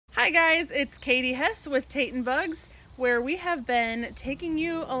Hi guys, it's Katie Hess with Tate&Bugs, where we have been taking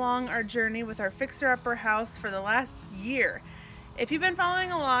you along our journey with our fixer-upper house for the last year. If you've been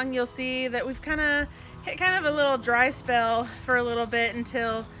following along, you'll see that we've kind of hit a little dry spell for a little bit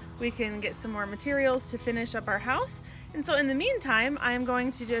until we can get some more materials to finish up our house. And so in the meantime, I'm going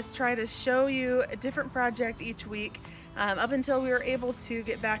to just try to show you a different project each week up until we were able to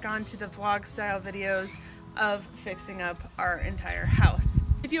get back onto the vlog style videos of fixing up our entire house.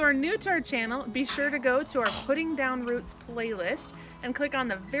 If you are new to our channel, be sure to go to our Putting Down Roots playlist and click on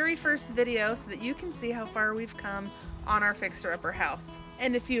the very first video so that you can see how far we've come on our fixer-upper house.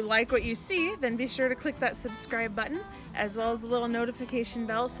 And if you like what you see, then be sure to click that subscribe button as well as the little notification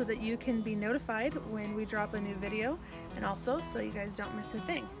bell so that you can be notified when we drop a new video, and also so you guys don't miss a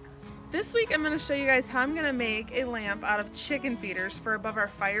thing. This week I'm going to show you guys how I'm going to make a lamp out of chicken feeders for above our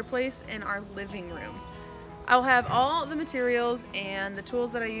fireplace in our living room. I'll have all the materials and the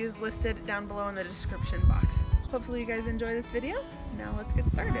tools that I use listed down below in the description box. Hopefully you guys enjoy this video. Now let's get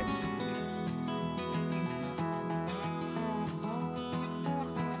started.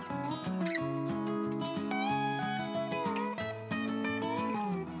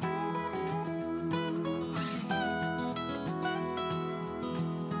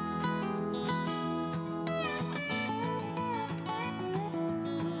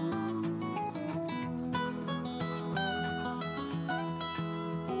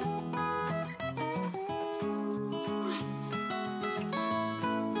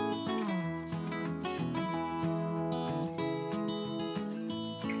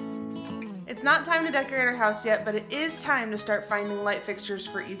 It's not time to decorate our house yet, but it is time to start finding light fixtures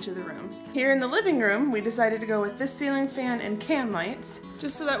for each of the rooms. Here in the living room, we decided to go with this ceiling fan and can lights,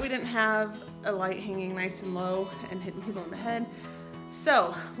 just so that we didn't have a light hanging nice and low and hitting people in the head.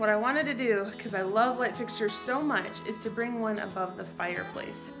 So what I wanted to do, because I love light fixtures so much, is to bring one above the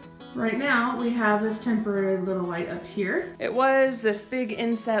fireplace. Right now we have this temporary little light up here. It was this big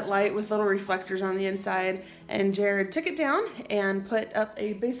inset light with little reflectors on the inside, and Jarrod took it down and put up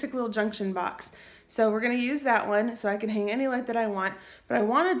a basic little junction box. So we're gonna use that one so I can hang any light that I want, but I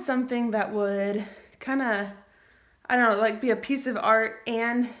wanted something that would kind of, I don't know, like be a piece of art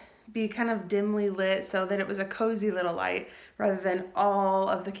and be kind of dimly lit so that it was a cozy little light rather than all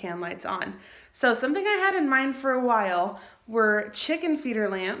of the can lights on. So something I had in mind for a while were chicken feeder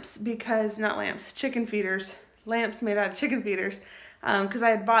lamps, because, not lamps, chicken feeders, lamps made out of chicken feeders, because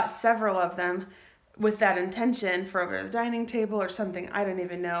I had bought several of them with that intention for over the dining table or something. I didn't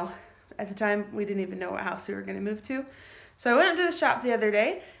even know. At the time, we didn't even know what house we were going to move to. So I went up to the shop the other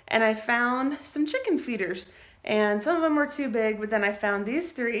day and I found some chicken feeders, and some of them were too big, but then I found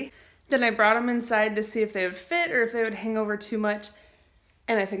these three. Then I brought them inside to see if they would fit or if they would hang over too much,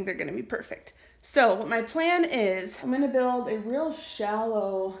 and I think they're going to be perfect. So what my plan is, I'm going to build a real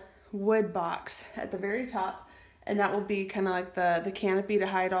shallow wood box at the very top, and that will be kind of like the canopy to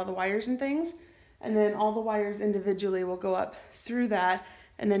hide all the wires and things, and then all the wires individually will go up through that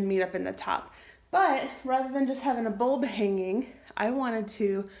and then meet up in the top. But rather than just having a bulb hanging, I wanted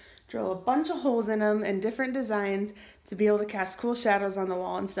to drill a bunch of holes in them and different designs to be able to cast cool shadows on the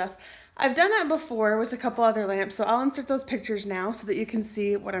wall and stuff. I've done that before with a couple other lamps, so I'll insert those pictures now so that you can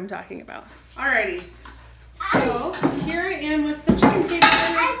see what I'm talking about. Alrighty, so here I am with the chicken feeders.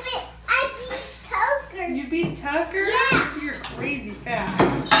 I beat Tucker. You beat Tucker? Yeah. You're crazy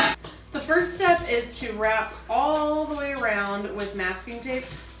fast. The first step is to wrap all the way around with masking tape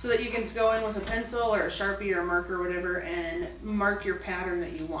so that you can go in with a pencil or a Sharpie or a marker or whatever and mark your pattern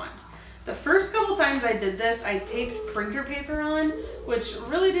that you want. The first couple times I did this, I taped printer paper on, which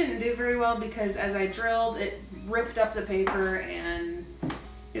really didn't do very well because as I drilled, it ripped up the paper and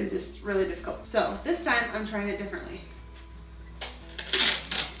it was just really difficult. So this time I'm trying it differently.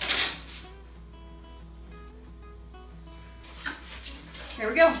 Here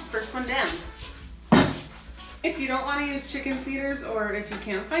we go, first one down. If you don't want to use chicken feeders, or if you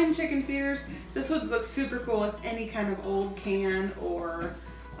can't find chicken feeders, this would look super cool with any kind of old can or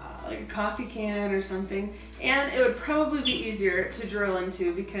like a coffee can or something. And it would probably be easier to drill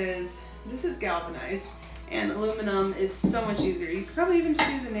into because this is galvanized and aluminum is so much easier. You could probably even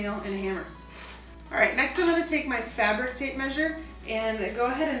just use a nail and a hammer. All right, next I'm going to take my fabric tape measure and go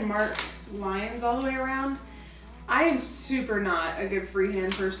ahead and mark lines all the way around. I am super not a good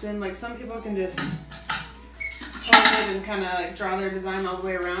freehand person. Like, some people can just hold it and kind of like draw their design all the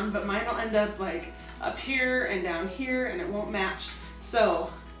way around, but mine will end up like up here and down here and it won't match.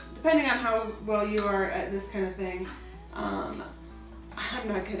 So depending on how well you are at this kind of thing, I'm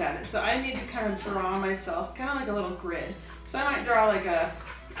not good at it. So I need to kind of draw myself kind of like a little grid. So I might draw like a,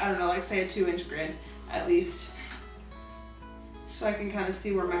 I don't know, like say a 2-inch grid at least. so I can kind of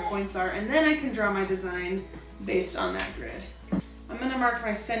see where my points are, and then I can draw my design based on that grid. I'm gonna mark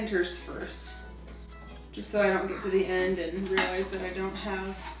my centers first, just so I don't get to the end and realize that I don't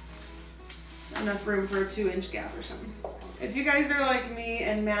have enough room for a 2-inch gap or something. If you guys are like me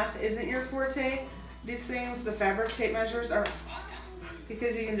and math isn't your forte, these things, the fabric tape measures, are awesome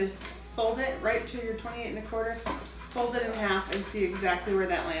because you can just fold it right to your 28 1/4, fold it in half, and see exactly where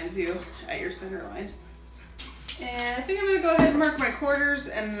that lands you at your center line. And I think I'm gonna go ahead and mark my quarters,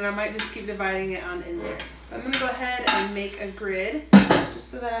 and then I might just keep dividing it on in there. But I'm gonna go ahead and make a grid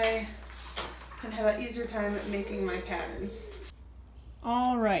just so that I can have an easier time at making my patterns.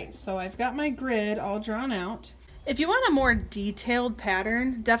 All right, so I've got my grid all drawn out. If you want a more detailed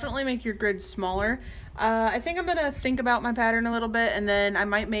pattern, definitely make your grid smaller. I think I'm gonna think about my pattern a little bit, and then I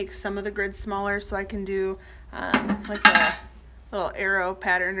might make some of the grids smaller so I can do like a little arrow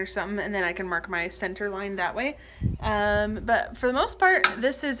pattern or something, and then I can mark my center line that way. But for the most part,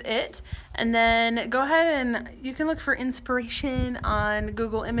 this is it. And then go ahead and you can look for inspiration on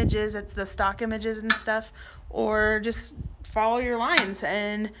Google Images. It's the stock images and stuff, or just follow your lines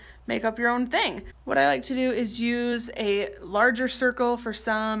and make up your own thing. What I like to do is use a larger circle for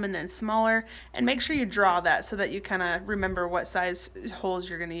some and then smaller, and make sure you draw that so that you kind of remember what size holes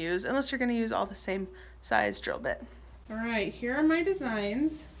you're going to use, unless you're going to use all the same size drill bit. All right, here are my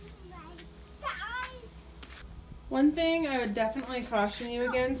designs. One thing I would definitely caution you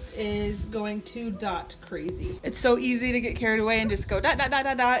against is going too dot crazy. It's so easy to get carried away and just go dot, dot, dot,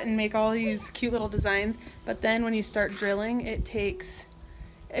 dot, dot, and make all these cute little designs. But then when you start drilling, it's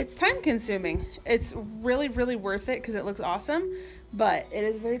time consuming. It's really, really worth it because it looks awesome, but it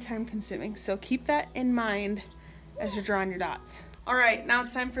is very time consuming. So keep that in mind as you're drawing your dots. All right, now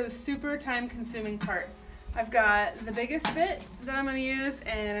it's time for the super time consuming part. I've got the biggest bit that I'm gonna use,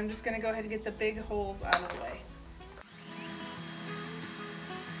 and I'm just gonna go ahead and get the big holes out of the way.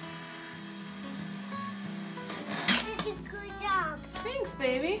 Good job. Thanks,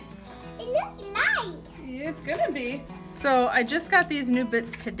 baby. It looks light. It's gonna be. So I just got these new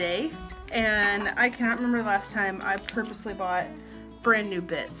bits today, and I cannot remember the last time I purposely bought brand new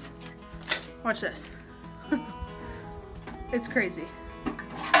bits. Watch this. It's crazy.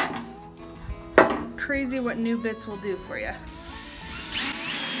 Crazy what new bits will do for you.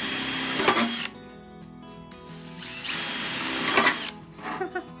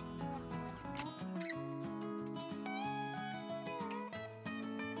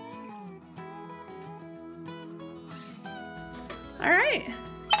 All right,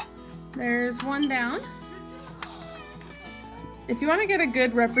 there's one down. If you want to get a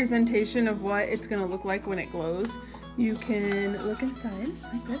good representation of what it's going to look like when it glows, you can look inside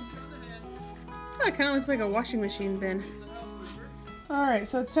like this. Oh, it kind of looks like a washing machine bin. All right,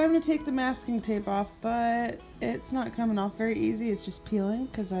 so it's time to take the masking tape off, but it's not coming off very easy. It's just peeling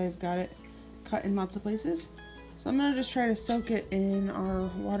because I've got it cut in lots of places. So I'm going to just try to soak it in our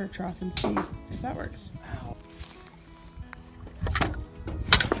water trough and see if that works.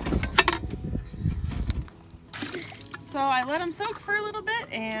 So I let them soak for a little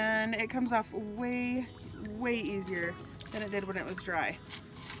bit, and it comes off way, way easier than it did when it was dry.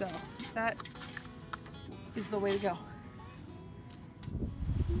 So that is the way to go.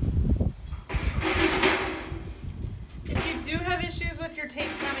 If you do have issues with your tape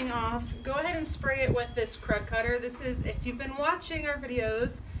coming off, go ahead and spray it with this Krug cutter. This is, if you've been watching our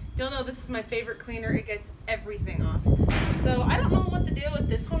videos, you'll know this is my favorite cleaner. It gets everything off. So I don't know what the deal with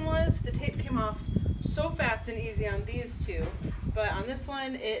this one was. The tape came off so fast and easy on these two, but on this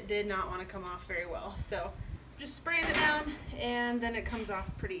one it did not want to come off very well. So just spraying it down, and then it comes off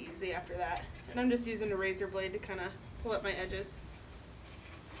pretty easy after that. And I'm just using a razor blade to kind of pull up my edges.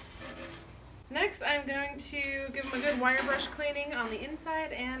 Next, I'm going to give them a good wire brush cleaning on the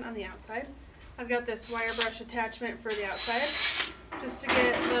inside and on the outside. I've got this wire brush attachment for the outside, just to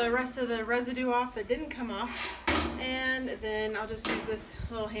get the rest of the residue off that didn't come off. And then I'll just use this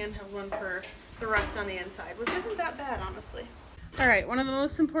little handheld one for the rest on the inside, which isn't that bad, honestly. All right, one of the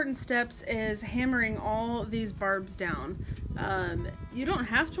most important steps is hammering all these barbs down. You don't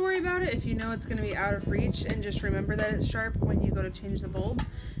have to worry about it if you know it's going to be out of reach, and just remember that it's sharp when you go to change the bulb,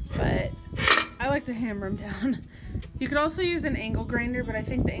 but I like to hammer them down. You could also use an angle grinder, but I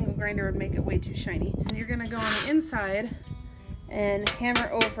think the angle grinder would make it way too shiny. And you're going to go on the inside and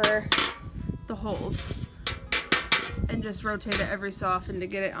hammer over the holes and just rotate it every so often to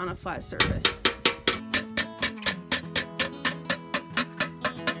get it on a flat surface.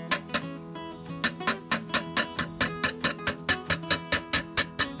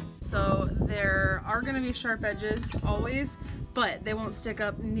 So there are going to be sharp edges always, but they won't stick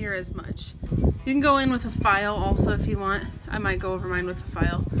up near as much. You can go in with a file also if you want. I might go over mine with a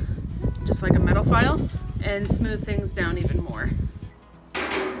file, just like a metal file, and smooth things down even more.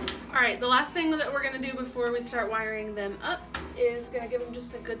 Alright, the last thing that we're going to do before we start wiring them up is going to give them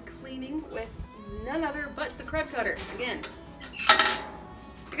just a good cleaning with none other but the crud cutter again.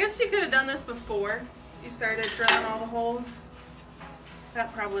 I guess you could have done this before you started drilling all the holes.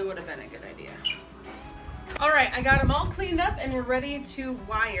 That probably would have been a good idea. Alright, I got them all cleaned up and we're ready to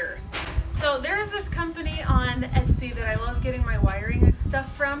wire. So there is this company on Etsy that I love getting my wiring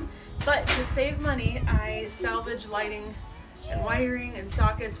stuff from, but to save money, I salvage lighting and wiring and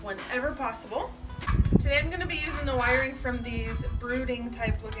sockets whenever possible. Today I'm going to be using the wiring from these brooding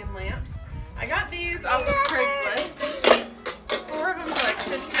type looking lamps. I got these off of Craigslist. 4 of them for like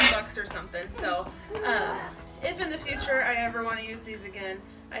 15 bucks or something. So if in the future I ever want to use these again,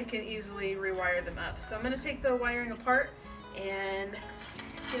 I can easily rewire them up. So I'm going to take the wiring apart and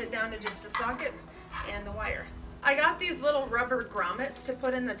get it down to just the sockets and the wire. I got these little rubber grommets to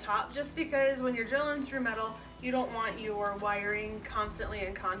put in the top just because when you're drilling through metal, you don't want your wiring constantly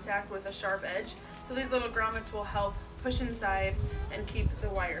in contact with a sharp edge. So these little grommets will help push inside and keep the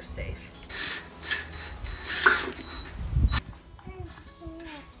wire safe.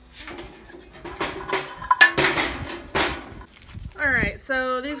 Alright,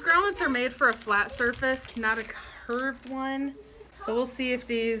 so these grommets are made for a flat surface, not a curved one. So we'll see if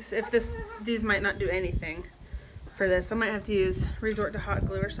these might not do anything for this. I might have to resort to hot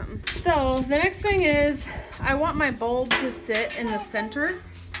glue or something. So the next thing is I want my bulb to sit in the center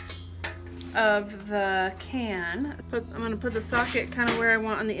of the can. I'm going to put the socket kind of where I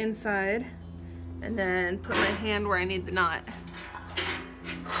want on the inside and then put my hand where I need the knot.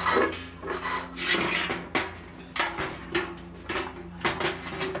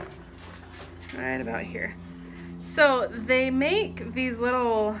 Right about here. So they make these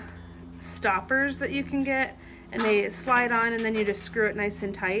little stoppers that you can get and they slide on and then you just screw it nice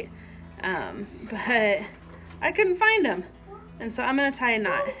and tight. But I couldn't find them. And so I'm going to tie a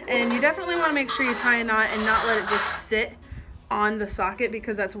knot. And you definitely want to make sure you tie a knot and not let it just sit on the socket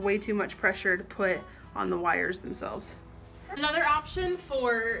because that's way too much pressure to put on the wires themselves. Another option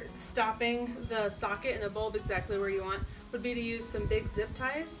for stopping the socket and the bulb exactly where you want would be to use some big zip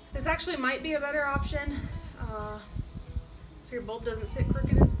ties. This actually might be a better option so your bulb doesn't sit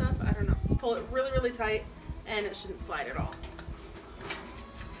crooked and stuff. I don't know. Pull it really, really tight and it shouldn't slide at all.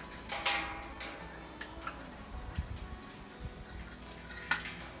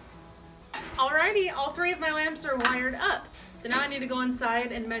 Alrighty, all 3 of my lamps are wired up. So now I need to go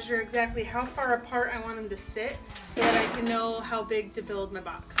inside and measure exactly how far apart I want them to sit so that I can know how big to build my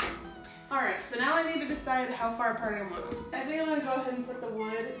box. Alright, so now I need to decide how far apart I want them. I think I'm going to go ahead and put the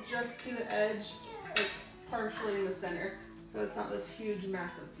wood just to the edge, like partially in the center, so it's not this huge,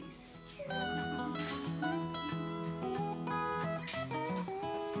 massive piece.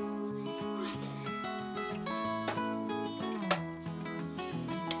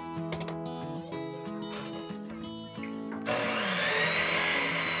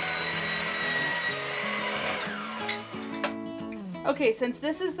 Okay, since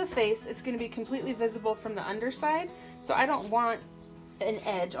this is the face, it's going to be completely visible from the underside, so I don't want an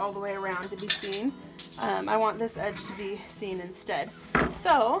edge all the way around to be seen. I want this edge to be seen instead.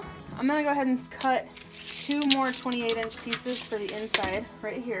 So I'm going to go ahead and cut 2 more 28-inch pieces for the inside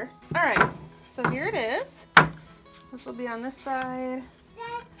right here. Alright, so here it is. This will be on this side.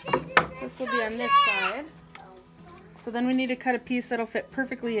 This will be on this side. So then we need to cut a piece that'll fit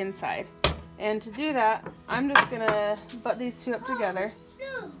perfectly inside. And to do that, I'm just going to butt these 2 up together,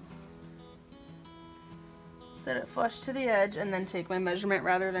 set it flush to the edge, and then take my measurement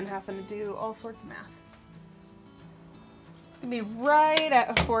rather than having to do all sorts of math. It's going to be right at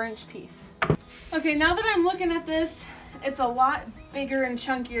a 4-inch piece. Okay, now that I'm looking at this, it's a lot bigger and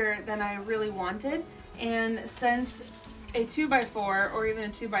chunkier than I really wanted. And since a 2x4 or even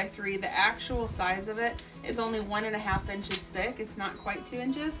a 2x3, the actual size of it is only 1.5 inches thick. It's not quite 2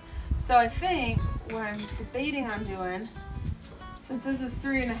 inches. So I think what I'm debating on doing, since this is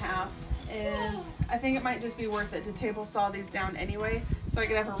 3.5, is I think it might just be worth it to table saw these down anyway, so I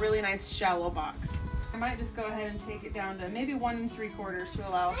could have a really nice shallow box. I might just go ahead and take it down to maybe 1 3/4 to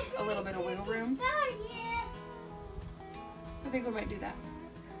allow a little bit of wiggle room. I think we might do that.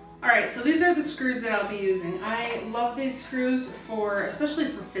 Alright, so these are the screws that I'll be using. I love these screws especially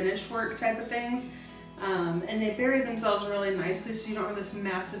for finish work type of things. And they bury themselves really nicely so you don't have this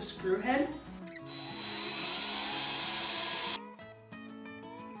massive screw head.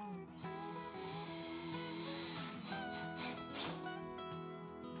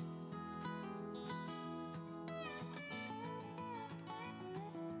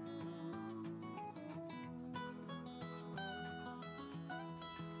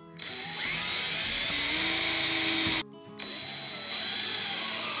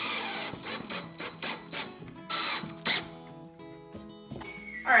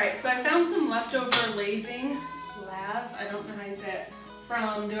 I found some leftover lav, I don't know how you say it,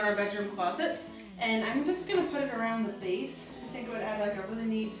 from doing our bedroom closets. And I'm just gonna put it around the base. I think it would add like a really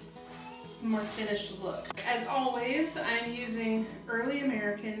neat, more finished look. As always, I'm using Early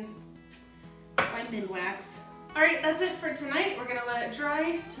American by Minwax. All right, that's it for tonight. We're gonna let it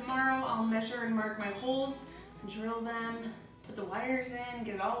dry. Tomorrow I'll measure and mark my holes, drill them, put the wires in,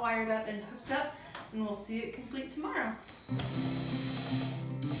 get it all wired up and hooked up, and we'll see it complete tomorrow.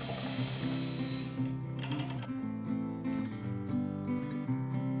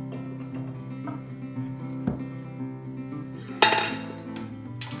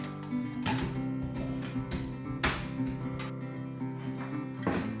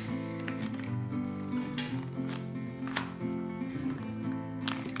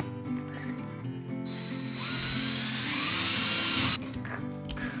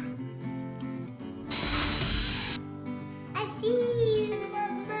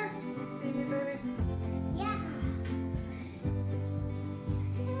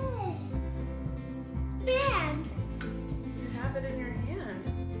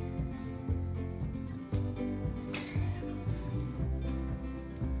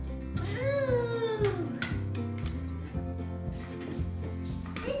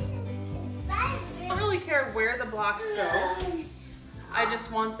 Where the blocks go, I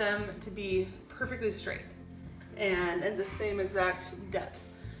just want them to be perfectly straight and at the same exact depth.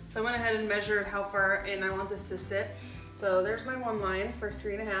 So I went ahead and measured how far in I want this to sit. So there's my one line for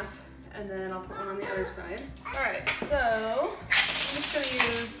 3.5, and then I'll put one on the other side. All right, so I'm just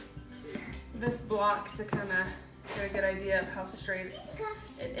gonna use this block to kind of get a good idea of how straight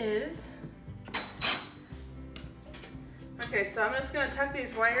it is. Okay, so I'm just gonna tuck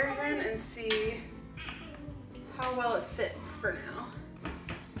these wires in and see how well it fits for now.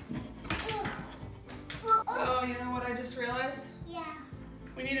 Oh, you know what I just realized? Yeah.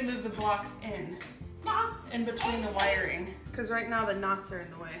 We need to move the blocks in between the wiring, because right now the knots are in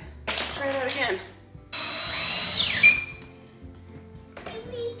the way. Let's try that again. What are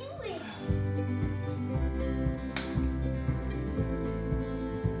you doing?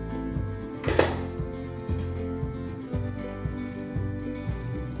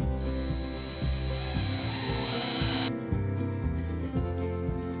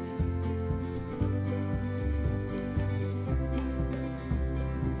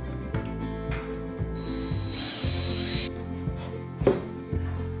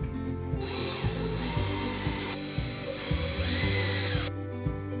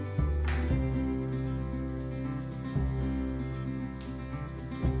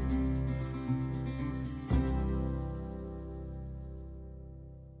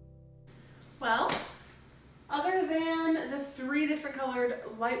 Well, other than the 3 different colored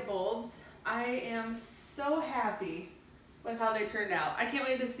light bulbs, I am so happy with how they turned out. I can't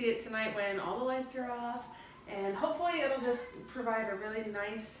wait to see it tonight when all the lights are off, and hopefully it'll just provide a really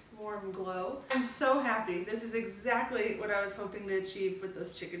nice warm glow. I'm so happy. This is exactly what I was hoping to achieve with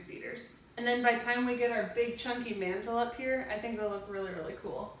those chicken feeders. And then by the time we get our big chunky mantle up here, I think it'll look really, really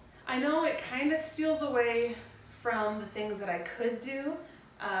cool. I know it kind of steals away from the things that I could do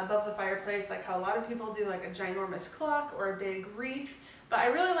above the fireplace, like how a lot of people do like a ginormous clock or a big wreath, but I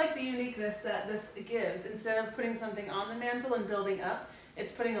really like the uniqueness that this gives. Instead of putting something on the mantle and building up,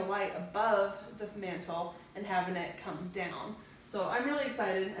 it's putting a light above the mantle and having it come down. So I'm really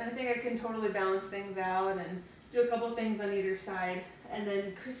excited, and I think I can totally balance things out and do a couple things on either side. And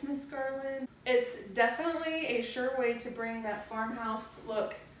then Christmas garland. It's definitely a sure way to bring that farmhouse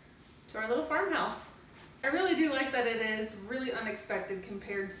look to our little farmhouse. I really do like that it is really unexpected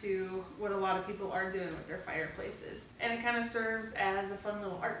compared to what a lot of people are doing with their fireplaces. And it kind of serves as a fun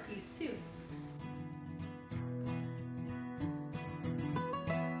little art piece too.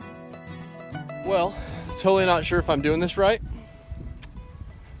 Well, totally not sure if I'm doing this right,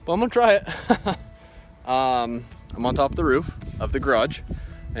 but I'm gonna try it. I'm on top of the roof of the garage,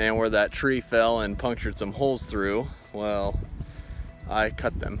 and where that tree fell and punctured some holes through, well, I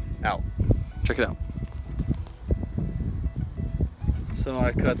cut them out. Check it out. So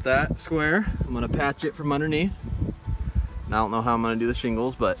I cut that square. I'm gonna patch it from underneath. And I don't know how I'm gonna do the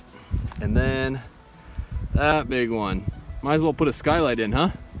shingles, but, and then that big one. Might as well put a skylight in,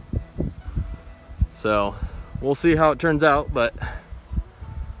 huh? So we'll see how it turns out, but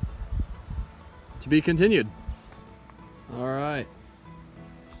to be continued. All right,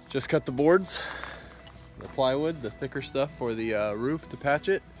 just cut the boards, the plywood, the thicker stuff for the roof to patch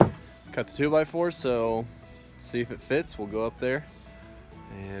it. Cut the 2x4, so see if it fits. We'll go up there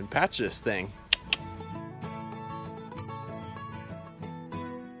and patch this thing.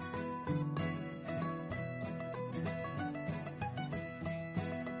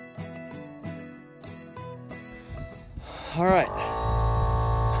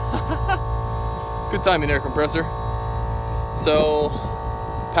 Good timing, air compressor. So,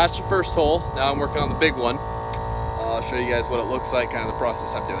 patched the first hole. Now I'm working on the big one. I'll show you guys what it looks like, kind of the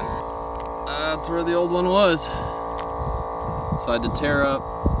process I'm doing. That's where the old one was. So I had to tear up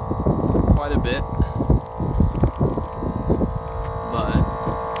quite a bit, but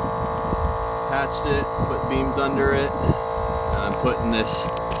patched it, put beams under it. Now I'm putting this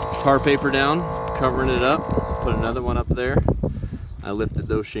tar paper down, covering it up, put another one up there. I lifted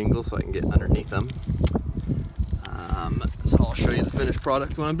those shingles so I can get underneath them. So I'll show you the finished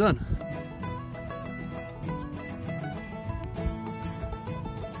product when I'm done.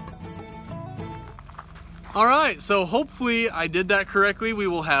 All right, so hopefully I did that correctly. We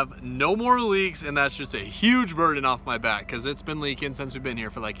will have no more leaks, and that's just a huge burden off my back because it's been leaking since we've been here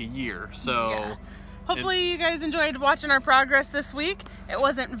for like a year. So yeah. Hopefully you guys enjoyed watching our progress this week. It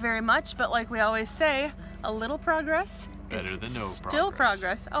wasn't very much, but like we always say, a little progress better than no still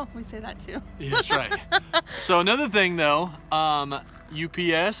progress. Oh, we say that too. Yeah, that's right. So another thing though,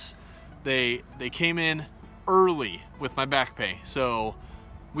 UPS, they came in early with my back pay. So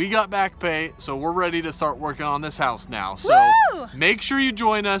we got back pay, so we're ready to start working on this house now. So Woo! Make sure you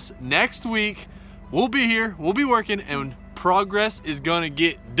join us next week. We'll be here, we'll be working, and progress is gonna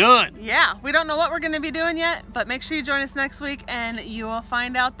get done. Yeah, we don't know what we're gonna be doing yet, but make sure you join us next week and you will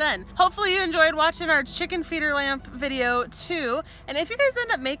find out then. Hopefully you enjoyed watching our chicken feeder lamp video too. And if you guys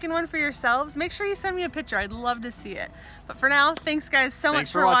end up making one for yourselves, make sure you send me a picture. I'd love to see it. But for now, thanks guys so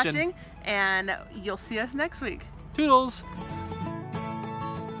much for watching, and you'll see us next week. Toodles.